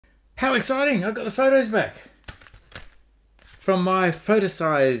How exciting! I got the photos back from my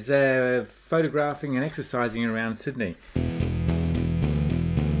Photocise photographing and exercising around Sydney.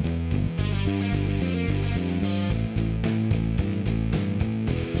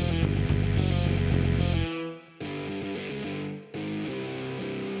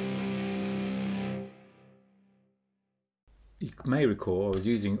 You may recall I was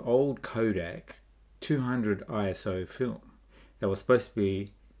using old Kodak 200 ISO film that was supposed to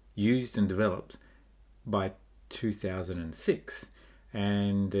be used and developed by 2006,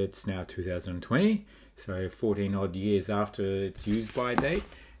 and it's now 2020, so 14 odd years after its use by date,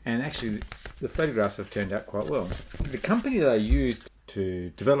 and actually the photographs have turned out quite well. The company that I used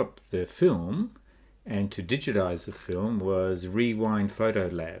to develop the film and to digitize the film was Rewind Photo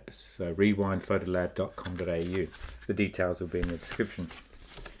Labs, so rewindphotolab.com.au. The details will be in the description.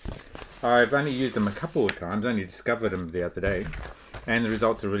 I've only used them a couple of times, only discovered them the other day, and the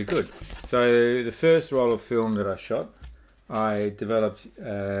results are really good. So the first roll of film that I shot, I developed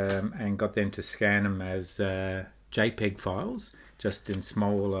and got them to scan them as JPEG files, just in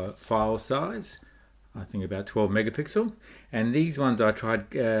smaller file size, I think about 12 megapixel. And these ones I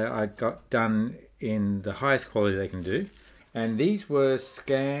got done in the highest quality they can do, and these were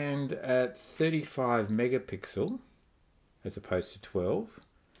scanned at 35 megapixel as opposed to 12,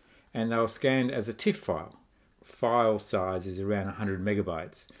 and they were scanned as a TIFF file. File size is around 100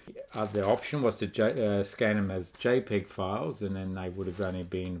 megabytes. The option was to scan them as JPEG files, and then they would have only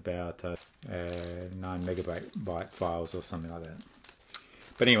been about 9 megabyte files or something like that.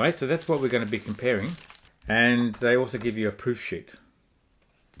 But anyway, so that's what we're going to be comparing, and they also give you a proof sheet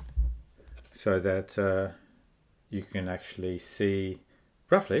so that you can actually see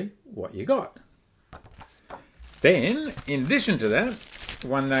roughly what you got. Then, in addition to that,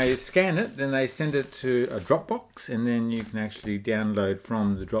 when they scan it, then they send it to a Dropbox, and then you can actually download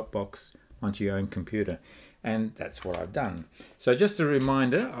from the Dropbox onto your own computer. And that's what I've done. So just a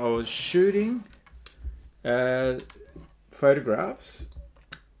reminder, I was shooting photographs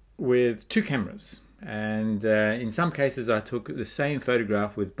with two cameras. And in some cases I took the same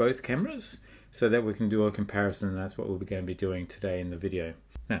photograph with both cameras so that we can do a comparison, and that's what we're going to be doing today in the video.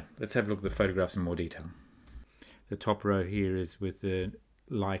 Now, let's have a look at the photographs in more detail. The top row here is with the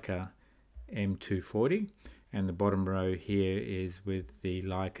Leica M240, and the bottom row here is with the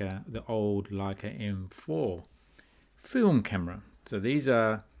old Leica M4 film camera. So these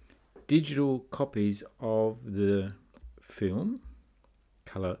are digital copies of the film,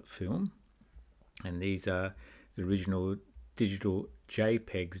 color film, and these are the original digital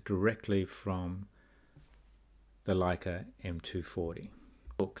JPEGs directly from the Leica M240.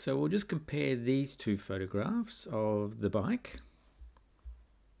 So we'll just compare these two photographs of the bike.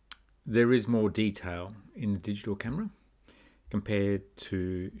 There is more detail in the digital camera compared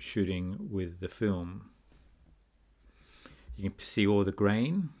to shooting with the film. You can see all the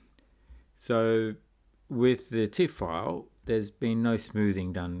grain. So with the TIFF file, there's been no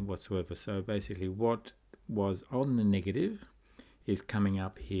smoothing done whatsoever. So basically what was on the negative is coming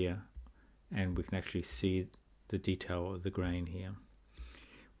up here, and we can actually see the detail of the grain here.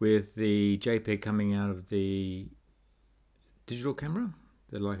 With the JPEG coming out of the digital camera,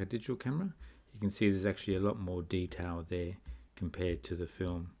 the Leica digital camera, you can see there's actually a lot more detail there compared to the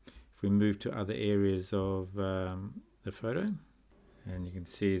film. If we move to other areas of the photo, and you can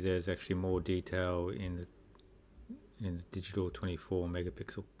see there's actually more detail in the digital 24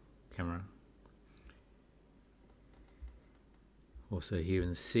 megapixel camera. Also here in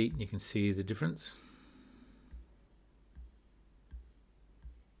the seat, you can see the difference.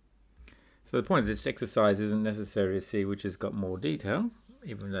 So the point of this exercise isn't necessarily to see which has got more detail,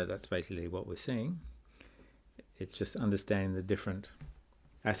 even though that's basically what we're seeing. It's just understanding the different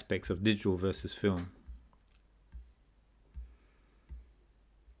aspects of digital versus film.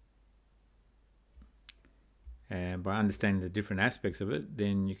 And by understanding the different aspects of it,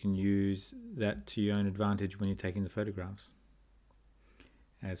 then you can use that to your own advantage when you're taking the photographs,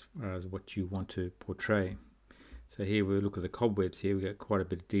 as far as what you want to portray. So here we look at the cobwebs here. We got quite a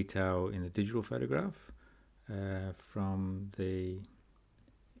bit of detail in the digital photograph from the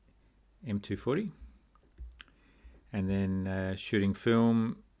M240, and then shooting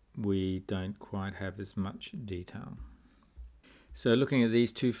film, we don't quite have as much detail. So looking at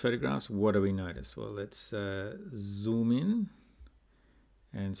these two photographs, what do we notice? Well, let's zoom in,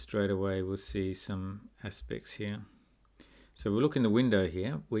 and straight away we'll see some aspects here. So we look in the window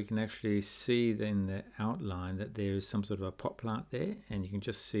here, we can actually see in the outline that there is some sort of a pot plant there, and you can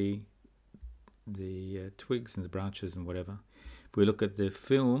just see the twigs and the branches and whatever. If we look at the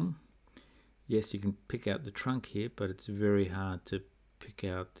film, yes, you can pick out the trunk here, but it's very hard to pick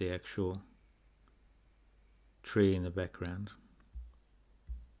out the actual tree in the background.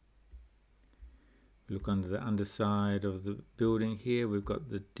 Look under the underside of the building here, we've got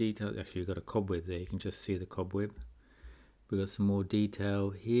the detail. Actually, we've got a cobweb there, you can just see the cobweb. We've got some more detail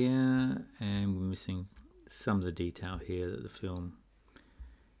here, and we're missing some of the detail here that the film.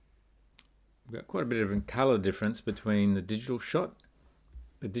 We've got quite a bit of a colour difference between the digital shot,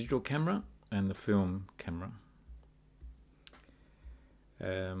 the digital camera, and the film camera.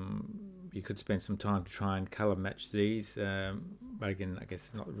 You could spend some time to try and colour match these, but again, I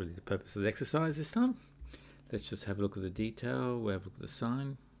guess not really the purpose of the exercise this time. Let's just have a look at the detail. We'll have a look at the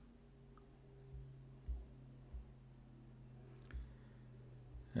sign.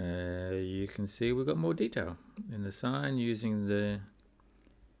 You can see we've got more detail in the sign using the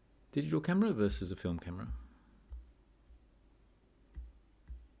digital camera versus the film camera.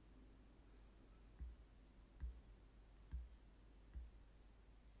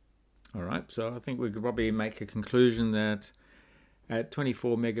 Alright, so I think we could probably make a conclusion that at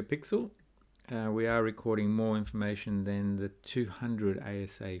 24 megapixel we are recording more information than the 200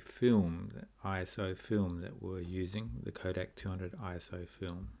 ASA film, the ISO film that we're using, the Kodak 200 ISO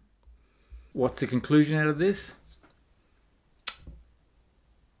film. What's the conclusion out of this?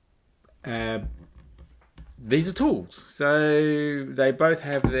 These are tools, so they both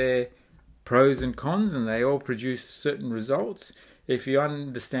have their pros and cons, and they all produce certain results. If you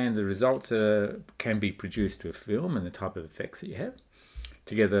understand the results that can be produced with film and the type of effects that you have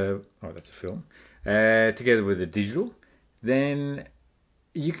together, oh, that's a film, together with the digital, then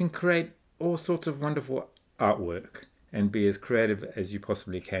you can create all sorts of wonderful artwork and be as creative as you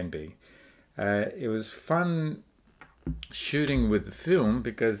possibly can be. It was fun shooting with the film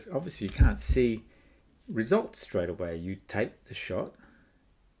because obviously you can't see results straight away. You take the shot,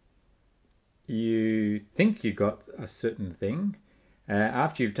 you think you got a certain thing.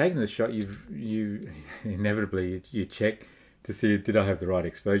 After you've taken the shot, you inevitably you check to see, did I have the right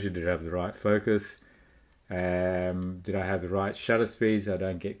exposure, did I have the right focus, did I have the right shutter speeds, I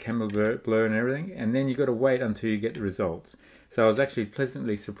don't get camera blur and everything, and then you've got to wait until you get the results. So I was actually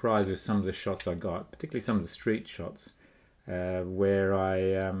pleasantly surprised with some of the shots I got, particularly some of the street shots, where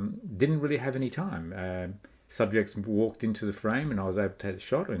I didn't really have any time. Subjects walked into the frame and I was able to take the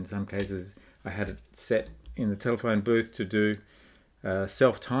shot, or in some cases I had it set in the telephone booth to do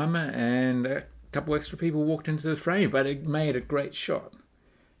self-timer, and a couple extra people walked into the frame, but it made a great shot.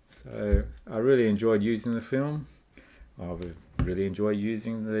 So I really enjoyed using the film. I really enjoy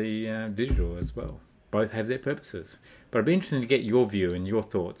using the digital as well. Both have their purposes, but it'd be interesting to get your view and your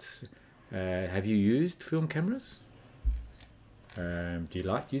thoughts. Have you used film cameras? Do you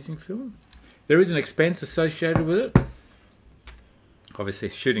like using film? There is an expense associated with it. Obviously,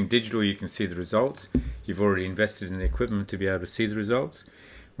 shooting digital, you can see the results. You've already invested in the equipment to be able to see the results.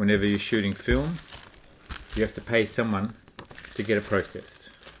 Whenever you're shooting film, you have to pay someone to get it processed.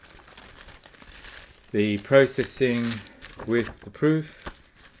 The processing with the proof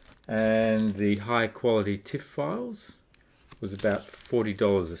and the high quality TIFF files was about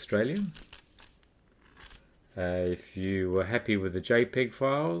 $40 Australian. If you were happy with the JPEG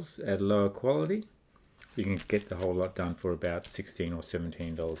files at lower quality, you can get the whole lot done for about $16 or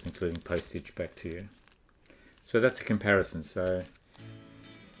 $17, including postage back to you. So that's a comparison. So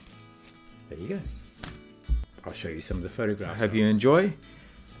there you go. I'll show you some of the photographs. I hope you enjoy.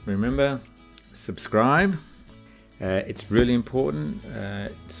 Remember, subscribe. It's really important.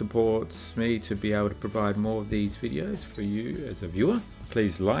 It supports me to be able to provide more of these videos for you as a viewer.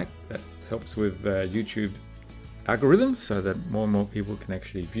 Please like, that helps with YouTube algorithms so that more and more people can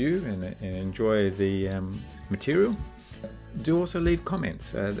actually view and enjoy the material. Do also leave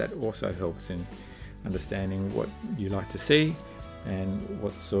comments. That also helps in understanding what you like to see and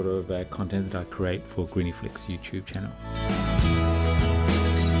what sort of content that I create for Greeny Flicks YouTube channel.